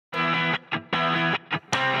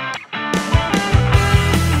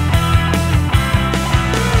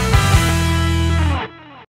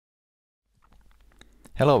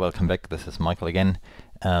Hello, welcome back. This is Michael again.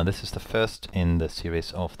 This is the first in the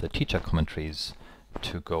series of the teacher commentaries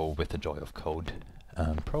to go with the Joy of Code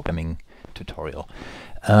programming tutorial.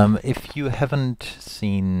 If you haven't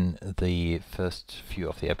seen the first few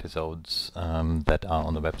of the episodes that are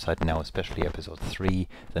on the website now, especially episode 3,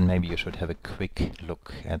 then maybe you should have a quick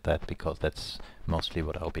look at that, because that's mostly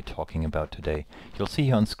what I'll be talking about today. You'll see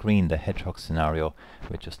here on screen the hedgehog scenario,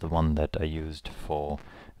 which is the one that I used for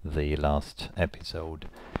the last episode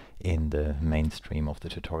in the mainstream of the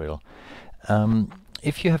tutorial.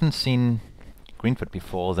 If you haven't seen Greenfoot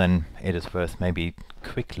before, then it is worth maybe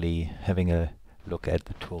quickly having a look at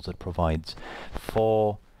the tools it provides.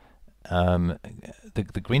 For the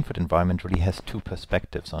Greenfoot environment really has two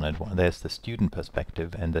perspectives on it. There's the student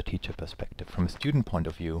perspective and the teacher perspective. From a student point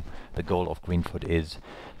of view, the goal of Greenfoot is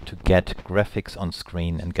to get graphics on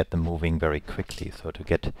screen and get them moving very quickly, so to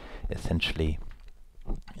get essentially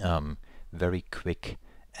very quick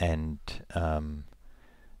and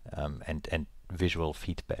visual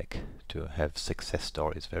feedback, to have success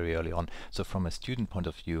stories very early on. So from a student point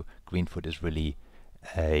of view, Greenfoot is really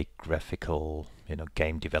a graphical,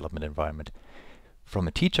 game development environment. From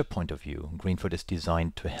a teacher point of view, Greenfoot is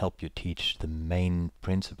designed to help you teach the main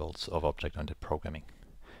principles of object-oriented programming.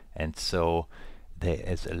 And so there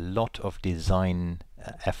is a lot of design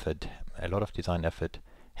effort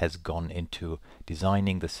has gone into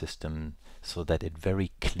designing the system so that it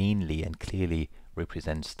very cleanly and clearly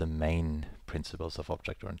represents the main principles of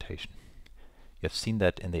object orientation. You have seen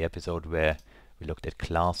that in the episode where we looked at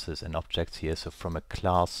classes and objects here. So from a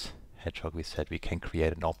class hedgehog, we said we can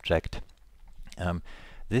create an object.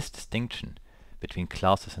 This distinction between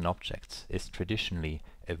classes and objects is traditionally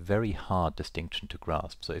a very hard distinction to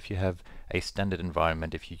grasp. So if you have a standard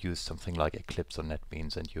environment, if you use something like Eclipse or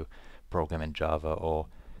NetBeans and you program in Java or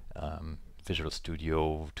Visual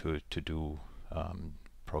Studio to do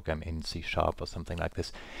program in C# or something like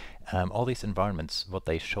this, all these environments, what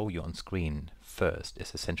they show you on screen first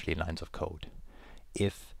is essentially lines of code.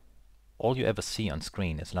 If all you ever see on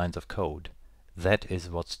screen is lines of code, that is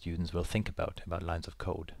what students will think about lines of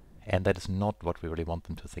code. And that is not what we really want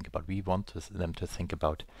them to think about. We want them to think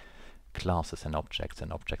about classes and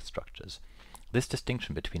object structures. This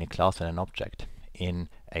distinction between a class and an object in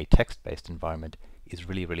a text-based environment is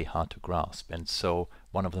really, really hard to grasp. And so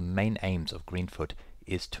one of the main aims of Greenfoot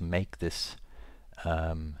is to make this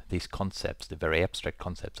these concepts, the very abstract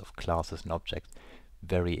concepts of classes and objects,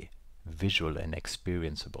 very visual and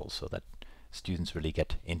experienceable, so that students really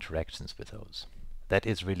get interactions with those. That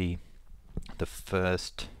is really the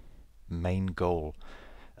first main goal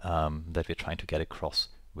that we're trying to get across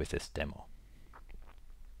with this demo.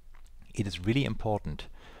 It is really important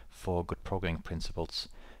for good programming principles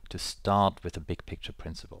to start with the big picture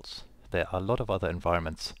principles. There are a lot of other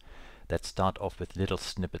environments that start off with little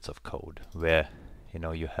snippets of code where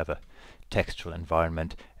you have a textual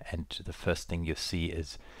environment and the first thing you see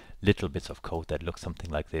is little bits of code that look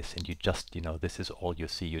something like this, and you just this is all you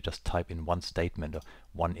see. You just type in one statement or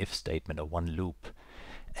one if statement or one loop,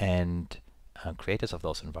 and creators of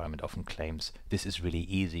those environments often claims this is really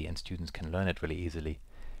easy and students can learn it really easily.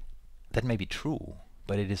 That may be true,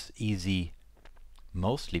 but it is easy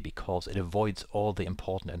mostly because it avoids all the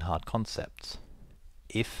important and hard concepts.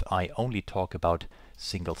 If I only talk about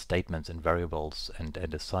single statements and variables and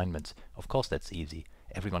assignments, of course that's easy.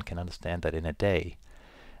 Everyone can understand that in a day.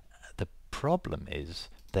 The problem is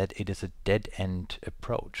that it is a dead-end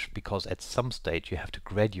approach, because at some stage you have to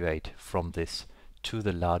graduate from this to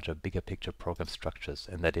the larger, bigger picture program structures,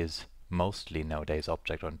 and that is mostly nowadays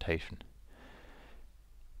object orientation.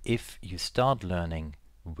 If you start learning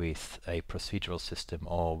with a procedural system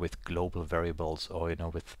or with global variables, or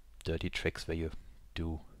with dirty tricks where you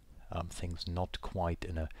do things not quite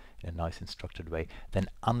in a nice and structured way, then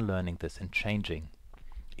unlearning this and changing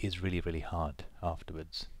is really, really hard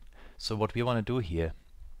afterwards. So what we want to do here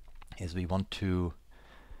is we want to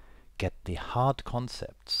get the hard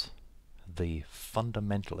concepts, the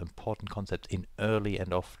fundamental important concepts, in early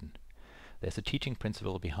and often. There's a teaching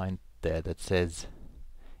principle behind there that says,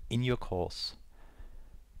 in your course,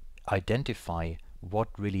 identify what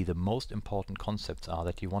really the most important concepts are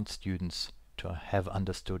that you want students to have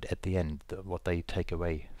understood at the end, what they take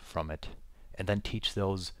away from it, and then teach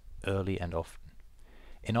those early and often.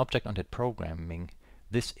 In object-oriented programming,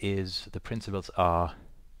 the principles are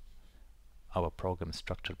our program is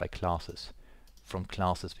structured by classes. From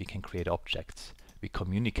classes we can create objects. We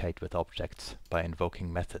communicate with objects by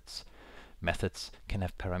invoking methods. Methods can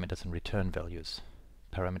have parameters and return values.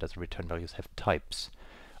 Parameters and return values have types.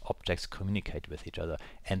 Objects communicate with each other.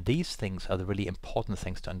 And these things are the really important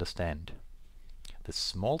things to understand. the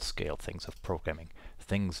small scale things of programming,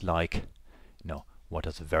 things like, what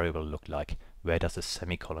does a variable look like? Where does a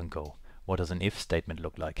semicolon go? What does an if statement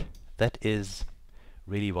look like? That is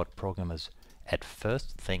really what programmers at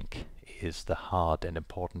first think is the hard and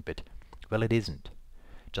important bit. Well, it isn't.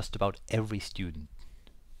 Just about every student,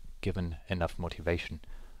 given enough motivation,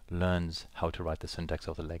 learns how to write the syntax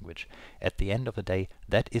of the language. At the end of the day,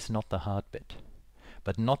 that is not the hard bit.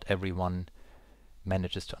 But not everyone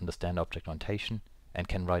manages to understand object orientation and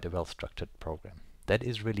can write a well-structured program. That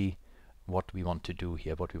is really what we want to do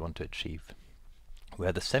here, what we want to achieve.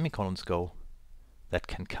 Where the semicolons go, that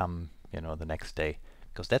can come, the next day,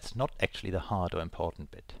 because that's not actually the hard or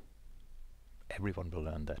important bit. Everyone will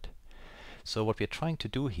learn that. So what we're trying to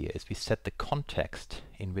do here is we set the context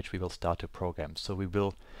in which we will start to program. So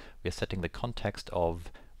we're setting the context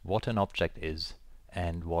of what an object is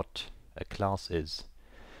and what a class is,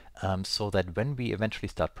 so that when we eventually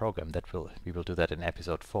start program, we will do that in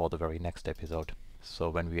episode 4, the very next episode. So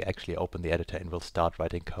when we actually open the editor and we'll start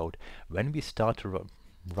writing code, when we start to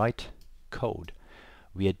write code,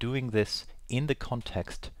 we are doing this in the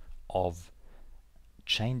context of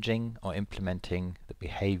changing or implementing the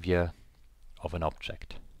behavior of an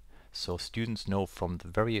object. So students know from the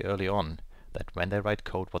very early on that when they write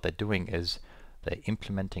code, what they're doing is they're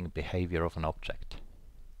implementing behavior of an object.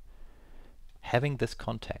 Having this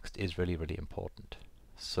context is really, really important.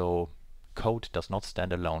 So code does not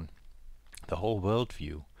stand alone. The whole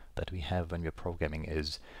worldview that we have when we're programming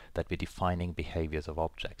is that we're defining behaviors of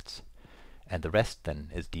objects. And the rest then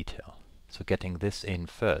is detail. So getting this in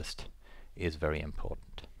first is very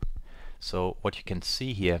important. So what you can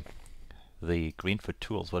see here, the Greenfoot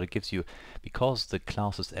tools, what it gives you, because the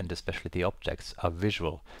classes and especially the objects are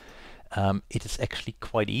visual, it is actually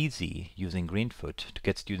quite easy using Greenfoot to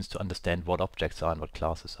get students to understand what objects are and what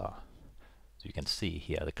classes are. So you can see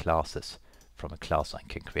here the classes. From a class I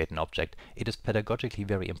can create an object. It is pedagogically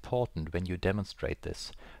very important when you demonstrate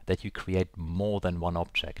this that you create more than one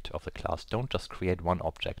object of the class. Don't just create one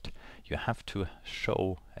object. You have to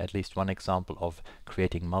show at least one example of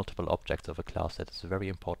creating multiple objects of a class. That is a very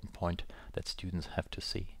important point that students have to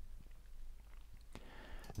see.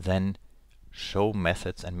 Then show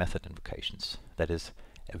methods and method invocations. That is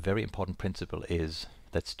a very important principle is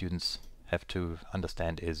that students have to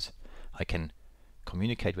understand is I can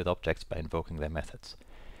communicate with objects by invoking their methods.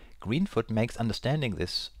 Greenfoot makes understanding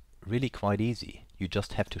this really quite easy. You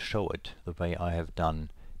just have to show it the way I have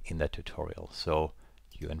done in that tutorial. So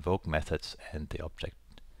you invoke methods and the object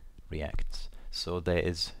reacts. So there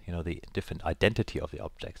is, the different identity of the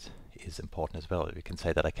objects is important as well. We can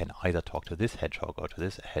say that I can either talk to this hedgehog or to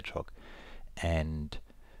this hedgehog, and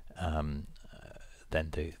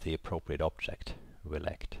then the appropriate object will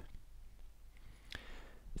act.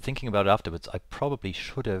 Thinking about it afterwards, I probably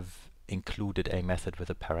should have included a method with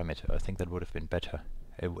a parameter. I think that would have been better.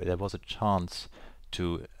 There was a chance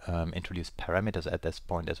to introduce parameters at this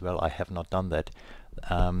point as well. I have not done that.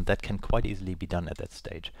 That can quite easily be done at that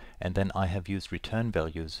stage. And then I have used return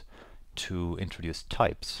values to introduce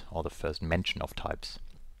types, or the first mention of types.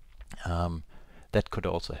 That could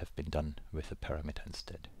also have been done with a parameter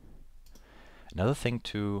instead. Another thing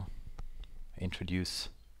to introduce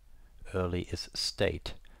early is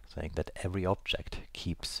state, saying that every object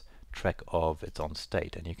keeps track of its own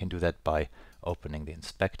state, and you can do that by opening the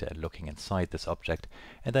inspector and looking inside this object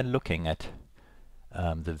and then looking at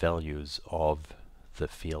the values of the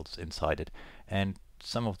fields inside it. And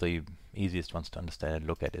some of the easiest ones to understand and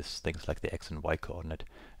look at is things like the x and y coordinate.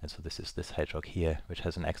 And so this is this hedgehog here, which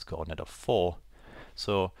has an x coordinate of 4.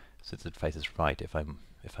 So since it faces right, if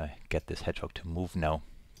I get this hedgehog to move now,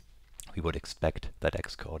 we would expect that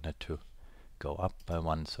x coordinate to go up by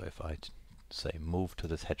 1. So if I say move to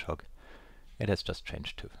this hedgehog, it has just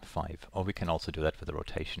changed to 5. Or we can also do that with the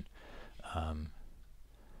rotation.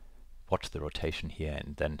 Watch the rotation here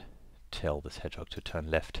and then tell this hedgehog to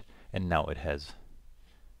turn left, and now it has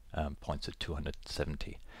points at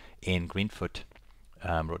 270. In Greenfoot,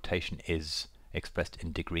 rotation is expressed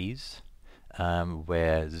in degrees,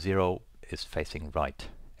 where 0 is facing right,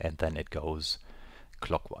 and then it goes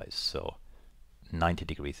clockwise. So 90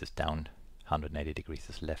 degrees is down, 180 degrees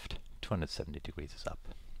is left, 270 degrees is up.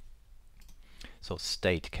 So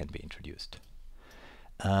state can be introduced.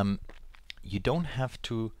 You don't have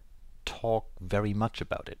to talk very much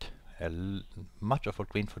about it. Much of what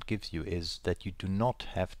Greenfoot gives you is that you do not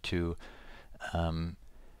have to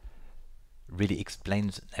really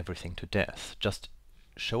explain everything to death. Just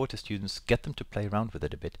show it to students, get them to play around with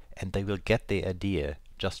it a bit, and they will get the idea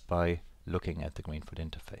just by looking at the Greenfoot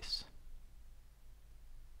interface.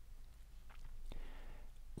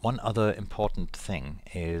 One other important thing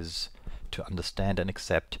is to understand and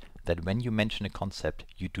accept that when you mention a concept,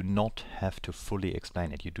 you do not have to fully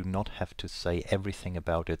explain it. You do not have to say everything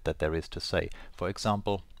about it that there is to say. For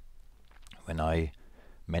example, when I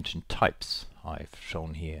mention types, I've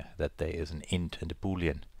shown here that there is an int and a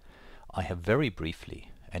boolean. I have very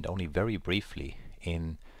briefly, and only very briefly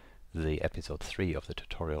in the episode 3 of the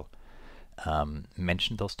tutorial,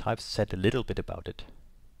 mentioned those types, said a little bit about it,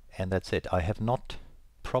 and that's it. I have not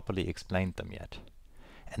properly explained them yet,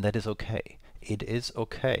 and that is okay. It is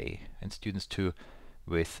okay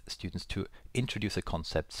with students to introduce a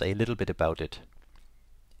concept, say a little bit about it,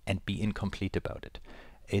 and be incomplete about it.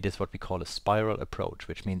 It is what we call a spiral approach,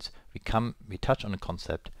 which means we touch on a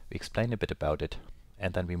concept, we explain a bit about it,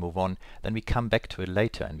 and then we move on. Then we come back to it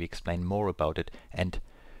later and we explain more about it, and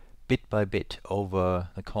bit by bit, over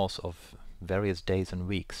the course of various days and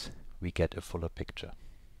weeks, we get a fuller picture.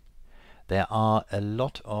 There are a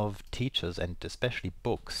lot of teachers, and especially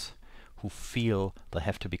books, who feel they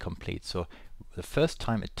have to be complete. So the first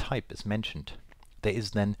time a type is mentioned, there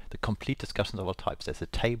is then the complete discussion of all types. There's a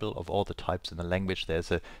table of all the types in the language.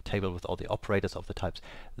 There's a table with all the operators of the types.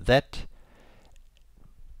 That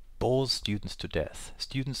bores students to death.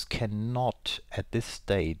 Students cannot at this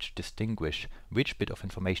stage distinguish which bit of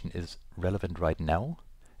information is relevant right now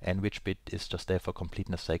and which bit is just there for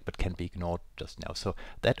completeness sake but can be ignored just now. So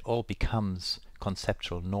that all becomes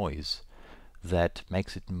conceptual noise that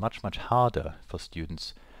makes it much, much harder for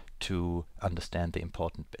students to understand the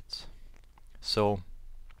important bits. So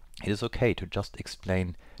it is okay to just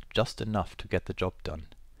explain just enough to get the job done,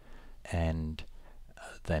 and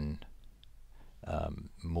then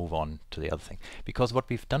move on to the other thing. Because what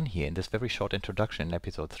we've done here in this very short introduction in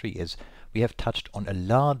episode 3 is we have touched on a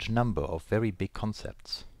large number of very big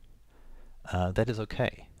concepts. That is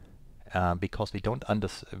okay, because we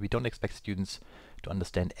don't expect students to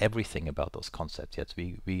understand everything about those concepts yet.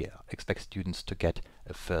 We expect students to get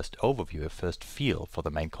a first overview, a first feel for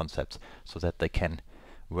the main concepts, so that they can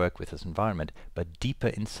work with this environment. But deeper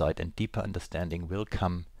insight and deeper understanding will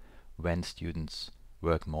come when students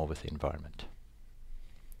work more with the environment.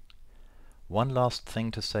 One last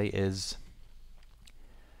thing to say is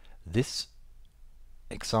this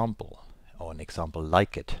example, or an example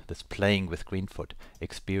like it, this playing with Greenfoot,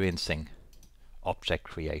 experiencing object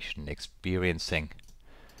creation, experiencing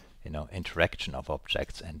interaction of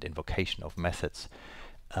objects and invocation of methods.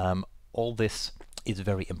 All this is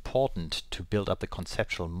very important to build up the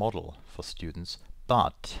conceptual model for students,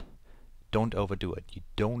 but don't overdo it. You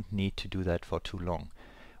don't need to do that for too long.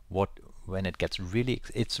 When it gets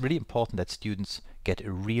it's really important that students get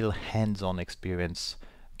a real hands-on experience,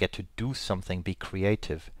 get to do something, be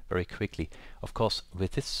creative very quickly. Of course,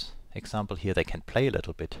 with this example here, they can play a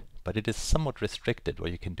little bit, but it is somewhat restricted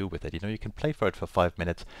what you can do with it. You can play for it for 5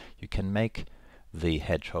 minutes. You can make the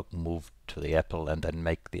hedgehog move to the apple and then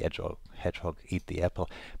make the hedgehog eat the apple,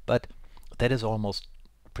 but that is almost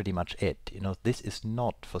pretty much it. This is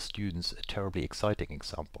not for students a terribly exciting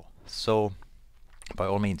example. So by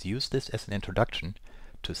all means, use this as an introduction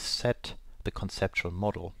to set the conceptual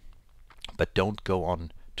model, but don't go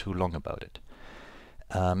on too long about it.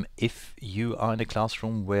 If you are in a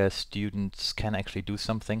classroom where students can actually do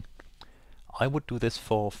something, I would do this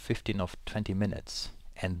for 15 or 20 minutes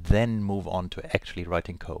and then move on to actually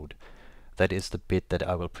writing code. That is the bit that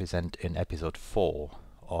I will present in episode 4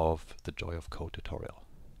 of the Joy of Code tutorial.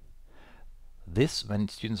 This, when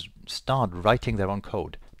students start writing their own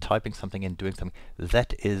code, typing something in, doing something,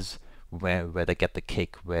 that is where they get the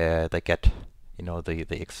kick, where they get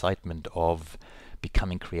the excitement of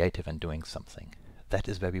becoming creative and doing something. That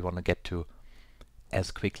is where we want to get to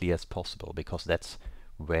as quickly as possible, because that's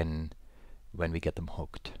when we get them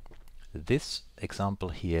hooked. This example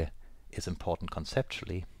here is important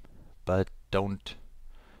conceptually, but don't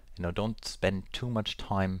spend too much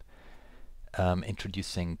time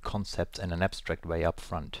introducing concepts in an abstract way up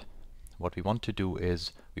front. What we want to do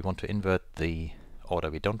is we want to invert the order.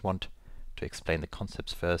 We don't want to explain the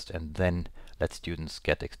concepts first and then let students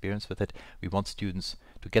get experience with it. We want students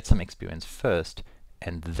to get some experience first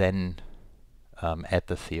and then add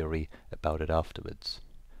the theory about it afterwards.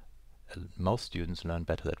 Most students learn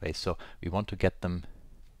better that way, so we want to get them,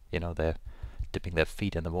 they're dipping their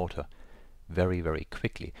feet in the water very, very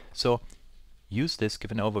quickly. So use this,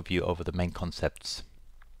 give an overview over the main concepts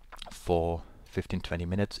for 15-20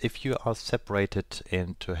 minutes. If you are separated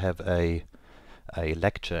in to have a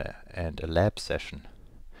lecture and a lab session,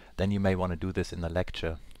 then you may want to do this in the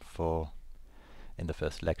lecture in the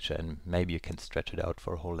first lecture, and maybe you can stretch it out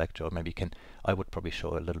for a whole lecture, or maybe you can, I would probably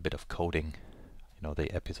show a little bit of coding,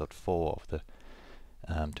 the episode 4 of the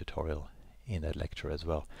tutorial in that lecture as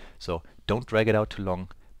well. So don't drag it out too long,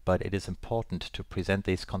 but it is important to present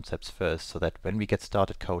these concepts first so that when we get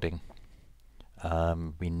started coding,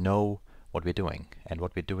 we know what we're doing. And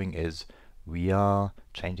what we're doing is we are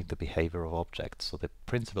changing the behavior of objects. So the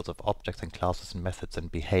principles of objects and classes and methods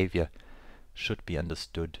and behavior should be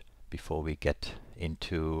understood before we get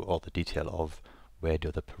into all the detail of where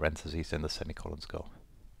do the parentheses and the semicolons go.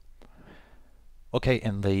 Okay,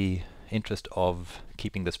 in the interest of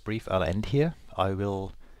keeping this brief, I'll end here. I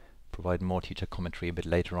will provide more teacher commentary a bit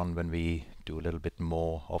later on when we do a little bit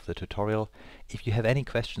more of the tutorial. If you have any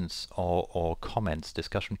questions or comments,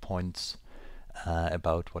 discussion points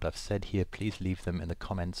about what I've said here, please leave them in the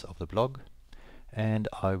comments of the blog, and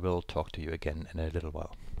I will talk to you again in a little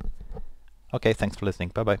while. Okay, thanks for listening.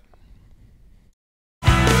 Bye bye.